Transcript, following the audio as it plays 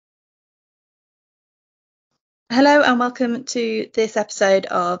Hello and welcome to this episode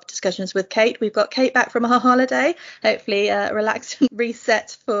of Discussions with Kate. We've got Kate back from her holiday, hopefully relaxed and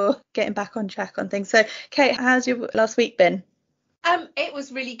reset for getting back on track on things. So Kate, how's your last week been? It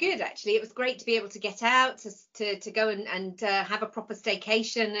was really good, actually. It was great to be able to get out, to go and have a proper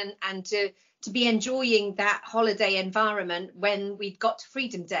staycation and to be enjoying that holiday environment when we'd got to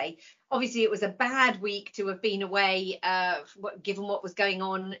Freedom Day. Obviously, it was a bad week to have been away, given what was going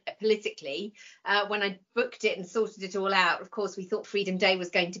on politically. When I booked it and sorted it all out, of course, we thought Freedom Day was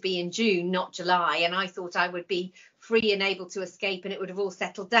going to be in June, not July, and I thought I would be free and able to escape and it would have all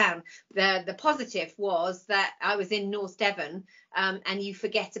settled down. The positive was that I was in North Devon, and you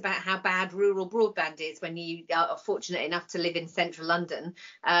forget about how bad rural broadband is when you are fortunate enough to live in central London.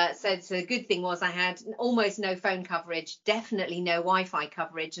 So the good thing was I had almost no phone coverage, definitely no Wi-Fi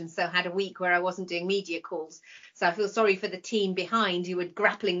coverage, and so had a week where I wasn't doing media calls. So I feel sorry for the team behind who were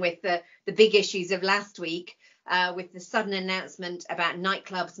grappling with the big issues of last week. With the sudden announcement about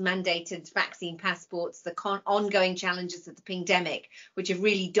nightclubs mandated vaccine passports, the ongoing challenges of the Pingdemic, which have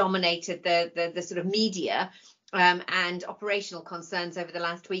really dominated the sort of media and operational concerns over the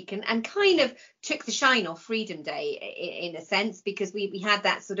last week, and kind of took the shine off Freedom Day in a sense, because we had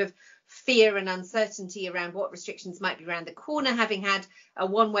that sort of fear and uncertainty around what restrictions might be around the corner, having had a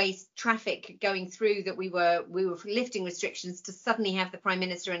one-way traffic going through that we were lifting restrictions, to suddenly have the Prime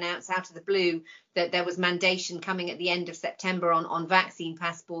Minister announce out of the blue that there was mandation coming at the end of September on vaccine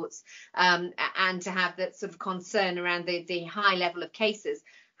passports, and to have that sort of concern around the high level of cases.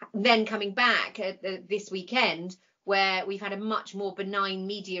 Then coming back this weekend, where we've had a much more benign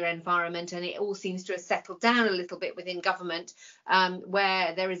media environment, and it all seems to have settled down a little bit within government,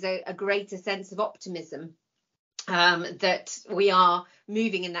 where there is a greater sense of optimism that we are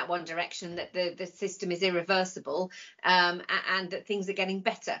moving in that one direction, that the system is irreversible, and that things are getting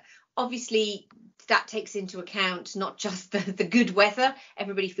better. Obviously, that takes into account not just the good weather.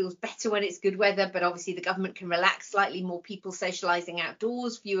 Everybody feels better when it's good weather, but obviously the government can relax slightly, more people socialising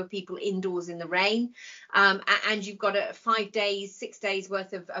outdoors, fewer people indoors in the rain. And you've got 6 days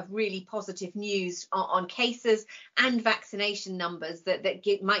worth of really positive news on cases and vaccination numbers that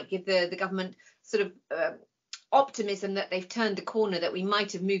might give the government sort of optimism that they've turned the corner, that we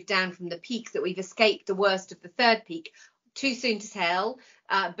might have moved down from the peaks, that we've escaped the worst of the third peak. Too soon to tell,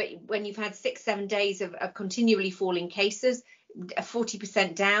 but when you've had 6-7 days of continually falling cases,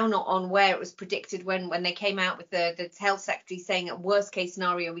 40% down on where it was predicted when they came out with the health secretary saying at worst case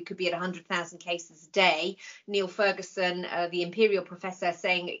scenario we could be at 100,000 cases a day. Neil Ferguson, the Imperial professor,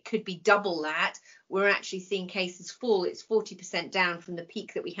 saying it could be double that. We're actually seeing cases fall. It's 40% down from the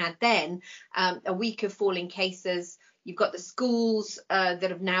peak that we had then. A week of falling cases. You've got the schools that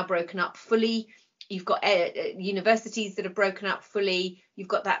have now broken up fully. You've got universities that have broken up fully. You've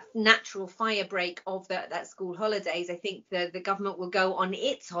got that natural fire break of that school holidays. I think the government will go on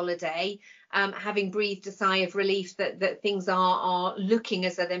its holiday having breathed a sigh of relief that things are looking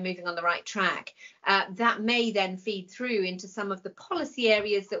as though they're moving on the right track. That may then feed through into some of the policy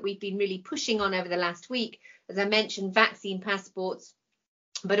areas that we've been really pushing on over the last week. As I mentioned, vaccine passports,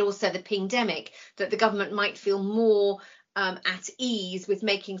 but also the Pingdemic, that the government might feel more at ease with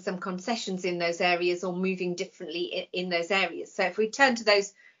making some concessions in those areas or moving differently in those areas. So if we turn to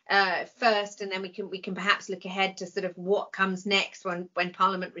those first, and then we can perhaps look ahead to sort of what comes next when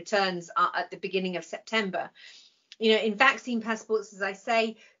Parliament returns at the beginning of September. In vaccine passports, as I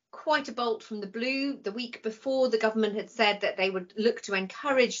say, quite a bolt from the blue. The week before, the government had said that they would look to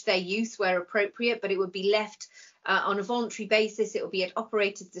encourage their use where appropriate, but it would be left on a voluntary basis. It will be at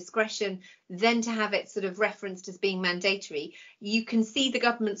operators' discretion, then to have it sort of referenced as being mandatory. You can see the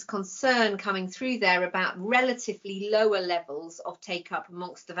government's concern coming through there about relatively lower levels of take up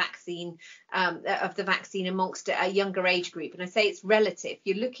amongst the vaccine amongst a younger age group. And I say it's relative.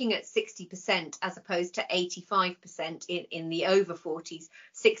 You're looking at 60% as opposed to 85% in the over 40s,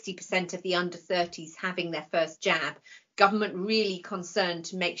 60% of the under 30s having their first jab. Government really concerned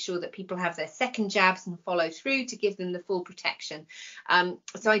to make sure that people have their second jabs and follow through to give them the full protection.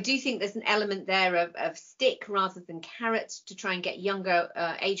 So I do think there's an element there of stick rather than carrot to try and get younger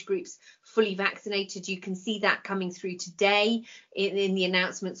age groups fully vaccinated. You can see that coming through today in the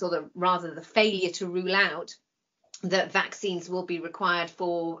announcements, or the failure to rule out that vaccines will be required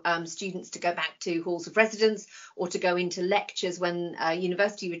for students to go back to halls of residence or to go into lectures when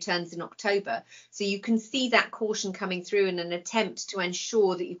university returns in October. So you can see that caution coming through in an attempt to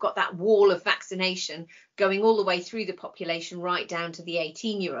ensure that you've got that wall of vaccination going all the way through the population right down to the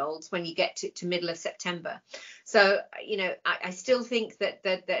 18-year-olds when you get to middle of September. So, I still think that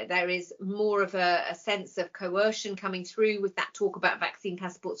there is more of a sense of coercion coming through with that talk about vaccine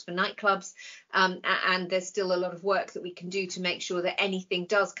passports for nightclubs. And there's still a lot of work that we can do to make sure that anything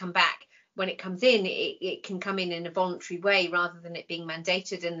does come back. When it comes in, it can come in a voluntary way rather than it being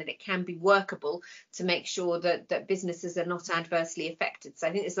mandated, and that it can be workable to make sure that businesses are not adversely affected. So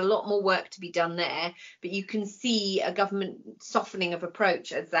I think there's a lot more work to be done there, but you can see a government softening of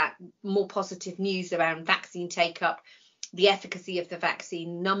approach as that more positive news around vaccine take-up, the efficacy of the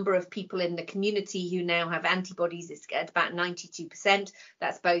vaccine, number of people in the community who now have antibodies is at about 92%.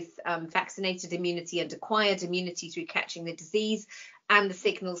 That's both vaccinated immunity and acquired immunity through catching the disease. And the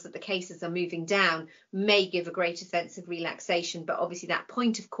signals that the cases are moving down may give a greater sense of relaxation. But obviously that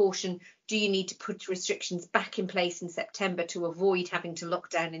point of caution, do you need to put restrictions back in place in September to avoid having to lock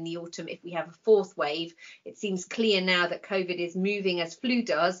down in the autumn if we have a fourth wave? It seems clear now that COVID is moving as flu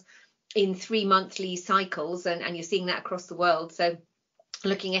does in 3 monthly cycles, and you're seeing that across the world. So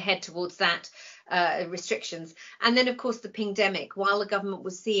looking ahead towards that, restrictions. And then, of course, the Pingdemic. While the government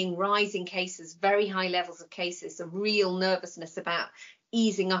was seeing rising cases, very high levels of cases, a real nervousness about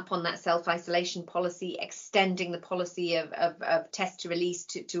easing up on that self-isolation policy, extending the policy of test to release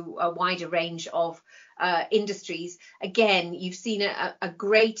to a wider range of industries. Again, you've seen a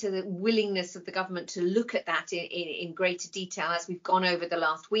greater willingness of the government to look at that in greater detail as we've gone over the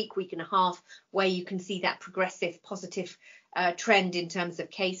last week and a half, where you can see that progressive positive trend in terms of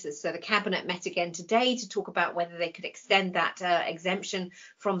cases. So the cabinet met again today to talk about whether they could extend that exemption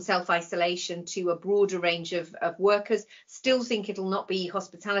from self-isolation to a broader range of workers. Still think it'll not be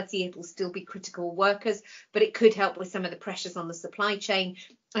hospitality, it'll still be critical workers, but it could help with some of the pressures on the supply chain.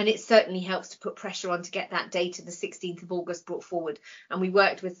 And it certainly helps to put pressure on to get that date of the 16th of August brought forward. And we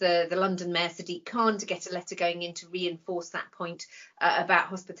worked with the London Mayor Sadiq Khan to get a letter going in to reinforce that point about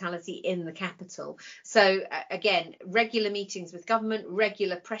hospitality in the capital. So again, regular meetings with government,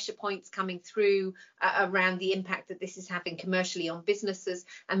 regular pressure points coming through around the impact that this is having commercially on businesses.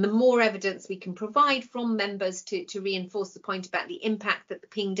 And the more evidence we can provide from members to reinforce the point about the impact that the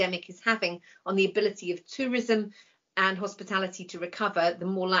Pingdemic is having on the ability of tourism and hospitality to recover, the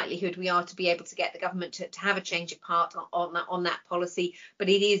more likelihood we are to be able to get the government to have a change of heart on that policy. But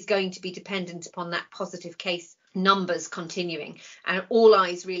it is going to be dependent upon that positive case numbers continuing, and all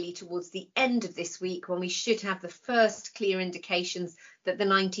eyes really towards the end of this week, when we should have the first clear indications that the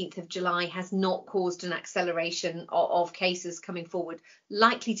 19th of July has not caused an acceleration of cases coming forward.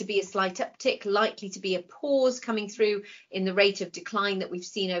 Likely to be a slight uptick, likely to be a pause coming through in the rate of decline that we've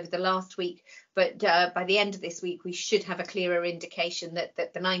seen over the last week. But by the end of this week, we should have a clearer indication that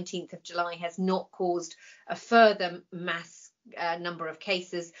the 19th of July has not caused a further mass number of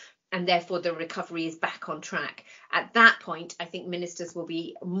cases, and therefore the recovery is back on track. At that point, I think ministers will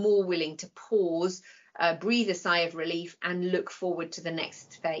be more willing to pause, breathe a sigh of relief, and look forward to the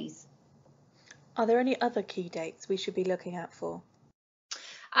next phase. Are there any other key dates we should be looking out for?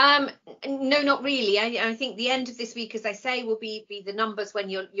 No, not really. I think the end of this week, as I say, will be the numbers when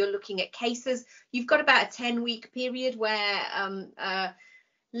you're looking at cases. You've got about a 10-week period where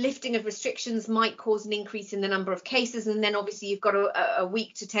lifting of restrictions might cause an increase in the number of cases, and then obviously you've got a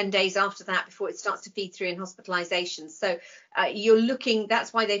week to 10 days after that before it starts to feed through in hospitalizations. So you're looking,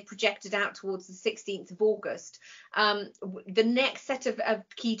 that's why they've projected out towards the 16th of August. The next set of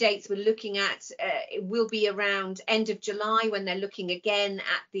key dates we're looking at it will be around end of July, when they're looking again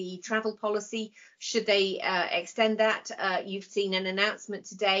at the travel policy. Should they extend that? You've seen an announcement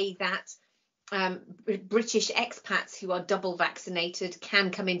today that British expats who are double vaccinated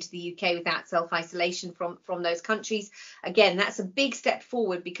can come into the UK without self-isolation from those countries. Again, that's a big step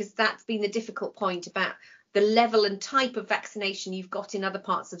forward, because that's been the difficult point about the level and type of vaccination you've got in other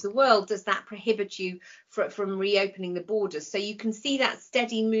parts of the world. Does that prohibit you from reopening the borders? So you can see that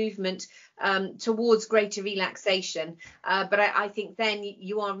steady movement towards greater relaxation. But I think then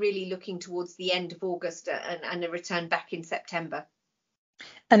you are really looking towards the end of August and a return back in September.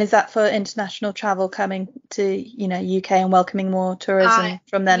 And is that for international travel coming to, UK and welcoming more tourism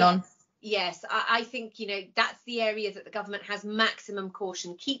from then on? Yes, I think, that's the area that the government has maximum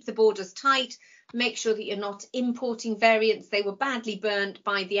caution. Keep the borders tight. Make sure that you're not importing variants. They were badly burnt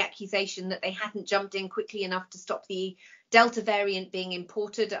by the accusation that they hadn't jumped in quickly enough to stop the Delta variant being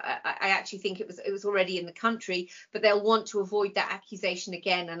imported. I actually think it was already in the country, but they'll want to avoid that accusation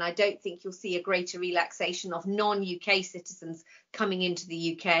again. And I don't think you'll see a greater relaxation of non-UK citizens coming into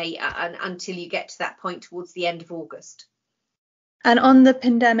the UK until you get to that point towards the end of August. And on the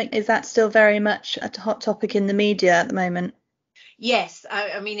pandemic, is that still very much a hot topic in the media at the moment? Yes,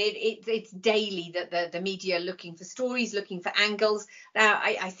 I mean it's daily that the media are looking for stories, looking for angles. Now,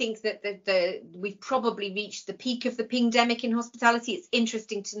 I think that we've probably reached the peak of the pingdemic in hospitality. It's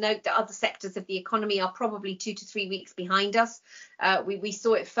interesting to note that other sectors of the economy are probably 2 to 3 weeks behind us. We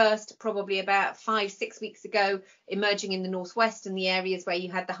saw it first probably about 5-6 weeks ago, emerging in the northwest and the areas where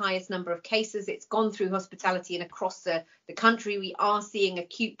you had the highest number of cases. It's gone through hospitality and across the country. We are seeing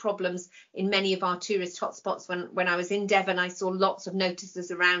acute problems in many of our tourist hotspots. When I was in Devon, I saw lots of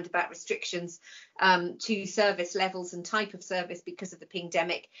notices around about restrictions to service levels and type of service because of the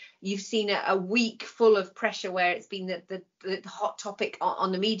pingdemic. You've seen a week full of pressure where it's been the hot topic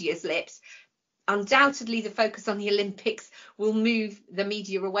on the media's lips. Undoubtedly, the focus on the Olympics will move the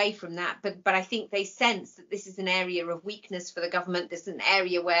media away from that. But I think they sense that this is an area of weakness for the government. This is an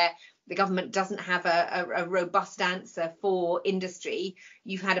area where the government doesn't have a robust answer for industry.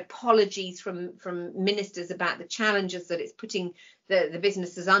 You've had apologies from ministers about the challenges that it's putting the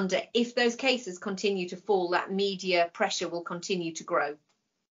businesses under. If those cases continue to fall, that media pressure will continue to grow.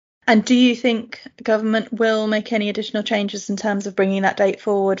 And do you think government will make any additional changes in terms of bringing that date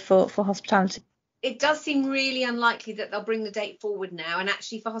forward for hospitality? It does seem really unlikely that they'll bring the date forward now. And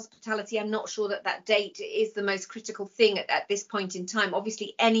actually for hospitality, I'm not sure that date is the most critical thing at this point in time.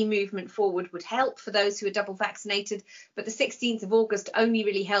 Obviously, any movement forward would help for those who are double vaccinated. But the 16th of August only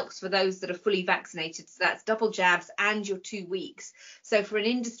really helps for those that are fully vaccinated. So that's double jabs and your 2 weeks. So for an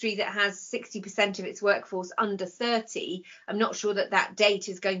industry that has 60% of its workforce under 30, I'm not sure that date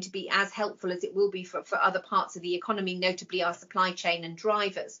is going to be as helpful as it will be for other parts of the economy, notably our supply chain and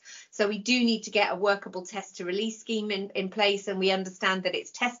drivers. So we do need to get a workable test to release scheme in place, and we understand that it's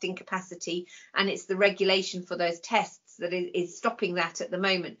testing capacity and it's the regulation for those tests that is stopping that at the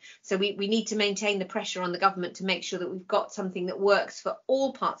moment. So we need to maintain the pressure on the government to make sure that we've got something that works for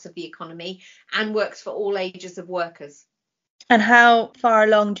all parts of the economy and works for all ages of workers. And how far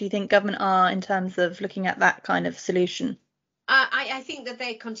along do you think government are in terms of looking at that kind of solution? I think that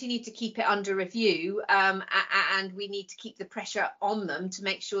they continue to keep it under review, and we need to keep the pressure on them to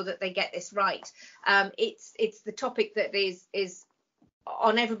make sure that they get this right. It's the topic that is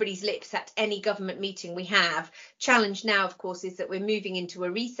on everybody's lips at any government meeting we have. Challenge now, of course, is that we're moving into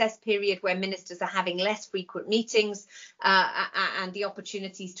a recess period where ministers are having less frequent meetings, and the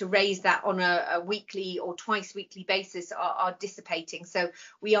opportunities to raise that on a weekly or twice weekly basis are dissipating. So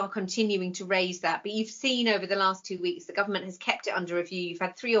we are continuing to raise that. But you've seen over the last 2 weeks, the government has kept it under review. You've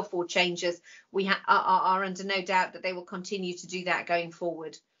had 3 or 4 changes. We are under no doubt that they will continue to do that going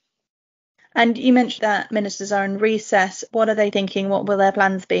forward. And you mentioned that ministers are in recess. What are they thinking? What will their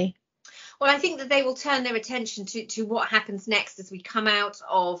plans be? Well, I think that they will turn their attention to what happens next as we come out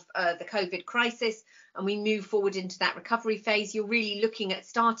of the COVID crisis and we move forward into that recovery phase. You're really looking at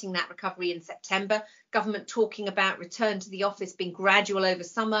starting that recovery in September. Government talking about return to the office being gradual over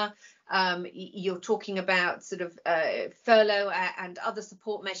summer. You're talking about sort of furlough and other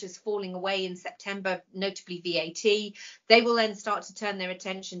support measures falling away in September, notably VAT. They will then start to turn their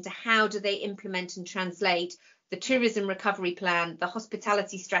attention to how do they implement and translate the tourism recovery plan, the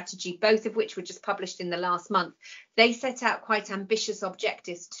hospitality strategy, both of which were just published in the last month. They set out quite ambitious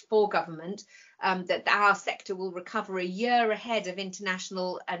objectives for government, that our sector will recover a year ahead of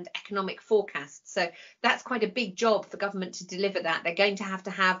international and economic forecasts. So that's quite a big job for government to deliver that. They're going to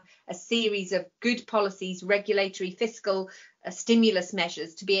have a series of good policies, regulatory, fiscal, stimulus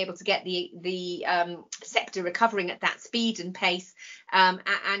measures to be able to get the sector recovering at that speed and pace,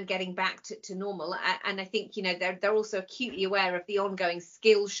 and getting back to normal. And I think, you know, they're also acutely aware of the ongoing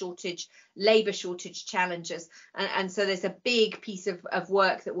skills shortage, labour shortage challenges. And so there's a big piece of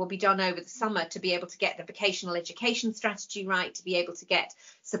work that will be done over the summer to be able to get the vocational education strategy right, to be able to get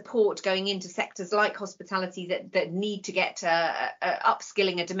support going into sectors like hospitality that need to get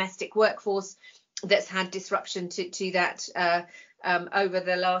upskilling a domestic workforce that's had disruption to that over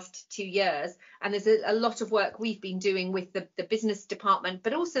the last 2 years. And there's a lot of work we've been doing with the business department,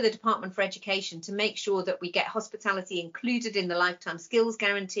 but also the Department for Education, to make sure that we get hospitality included in the lifetime skills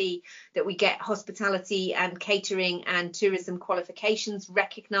guarantee, that we get hospitality and catering and tourism qualifications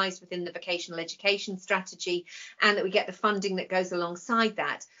recognised within the vocational education strategy, and that we get the funding that goes alongside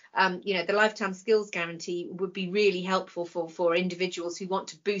that. You know, the lifetime skills guarantee would be really helpful for individuals who want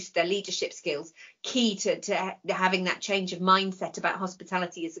to boost their leadership skills, key to having that change of mindset about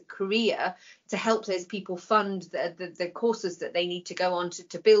hospitality as a career, to help those people fund the courses that they need to go on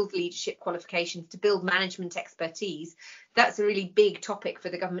to build leadership qualifications, to build management expertise. That's a really big topic for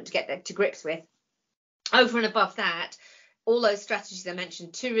the government to get to grips with. Over and above that, all those strategies I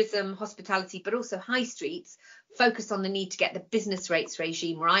mentioned, tourism, hospitality, but also high streets, focus on the need to get the business rates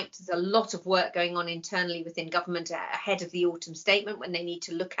regime right. There's a lot of work going on internally within government ahead of the autumn statement, when they need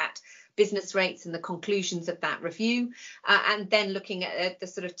to look at business rates and the conclusions of that review, and then looking at the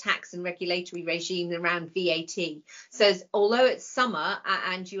sort of tax and regulatory regime around VAT. So although it's summer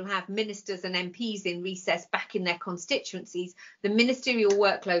and you'll have ministers and MPs in recess back in their constituencies, the ministerial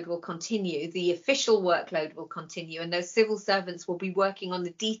workload will continue, the official workload will continue, and those civil servants will be working on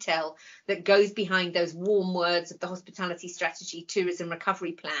the detail that goes behind those warm words of the hospitality strategy, tourism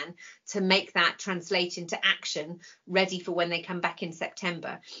recovery plan, to make that translate into action ready for when they come back in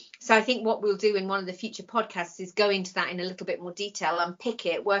September. So I think what we'll do in one of the future podcasts is go into that in a little bit more detail, unpick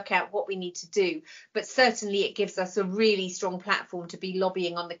it, work out what we need to do. But certainly it gives us a really strong platform to be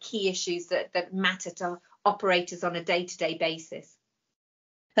lobbying on the key issues that matter to operators on a day-to-day basis.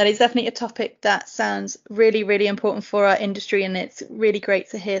 That is definitely a topic that sounds really, really important for our industry, and it's really great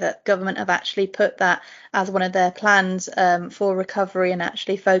to hear that government have actually put that as one of their plans for recovery, and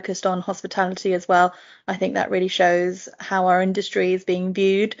actually focused on hospitality as well. I think that really shows how our industry is being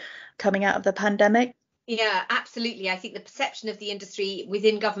viewed coming out of the pandemic. Yeah, absolutely. I think the perception of the industry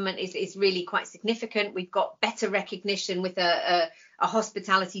within government is really quite significant. We've got better recognition with a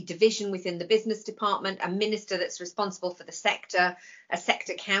hospitality division within the business department, a minister that's responsible for the sector, a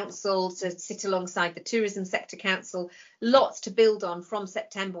sector council to sit alongside the tourism sector council. Lots to build on from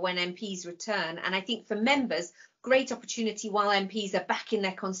September when MPs return. And I think for members, great opportunity while MPs are back in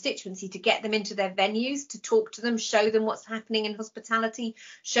their constituency to get them into their venues, to talk to them, show them what's happening in hospitality,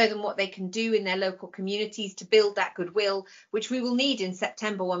 show them what they can do in their local communities to build that goodwill, which we will need in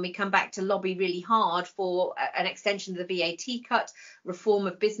September when we come back to lobby really hard for an extension of the VAT cut, reform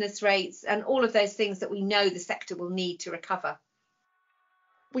of business rates, and all of those things that we know the sector will need to recover.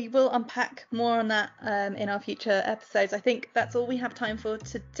 We will unpack more on that in our future episodes. I think that's all we have time for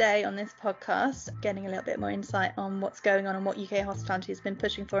today on this podcast, getting a little bit more insight on what's going on and what UK hospitality has been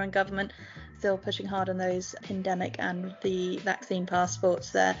pushing for in government, still pushing hard on those Pingdemic and the vaccine passports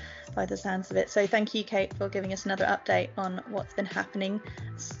there by the sounds of it. So thank you, Kate, for giving us another update on what's been happening,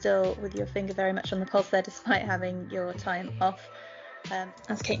 still with your finger very much on the pulse there despite having your time off.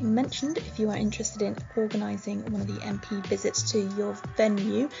 As Kate mentioned, if you are interested in organising one of the MP visits to your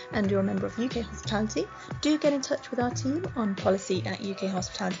venue and you're a member of UK Hospitality, do get in touch with our team on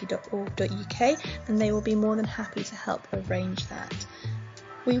policy@ukhospitality.org.uk and they will be more than happy to help arrange that.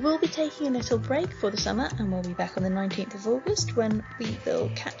 We will be taking a little break for the summer and we'll be back on the 19th of August when we will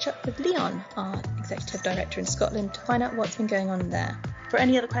catch up with Leon, our Executive Director in Scotland, to find out what's been going on there. For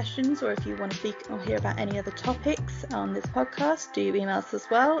any other questions, or if you want to speak or hear about any other topics on this podcast, do email us as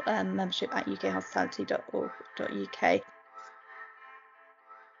well, membership@ukhospitality.org.uk.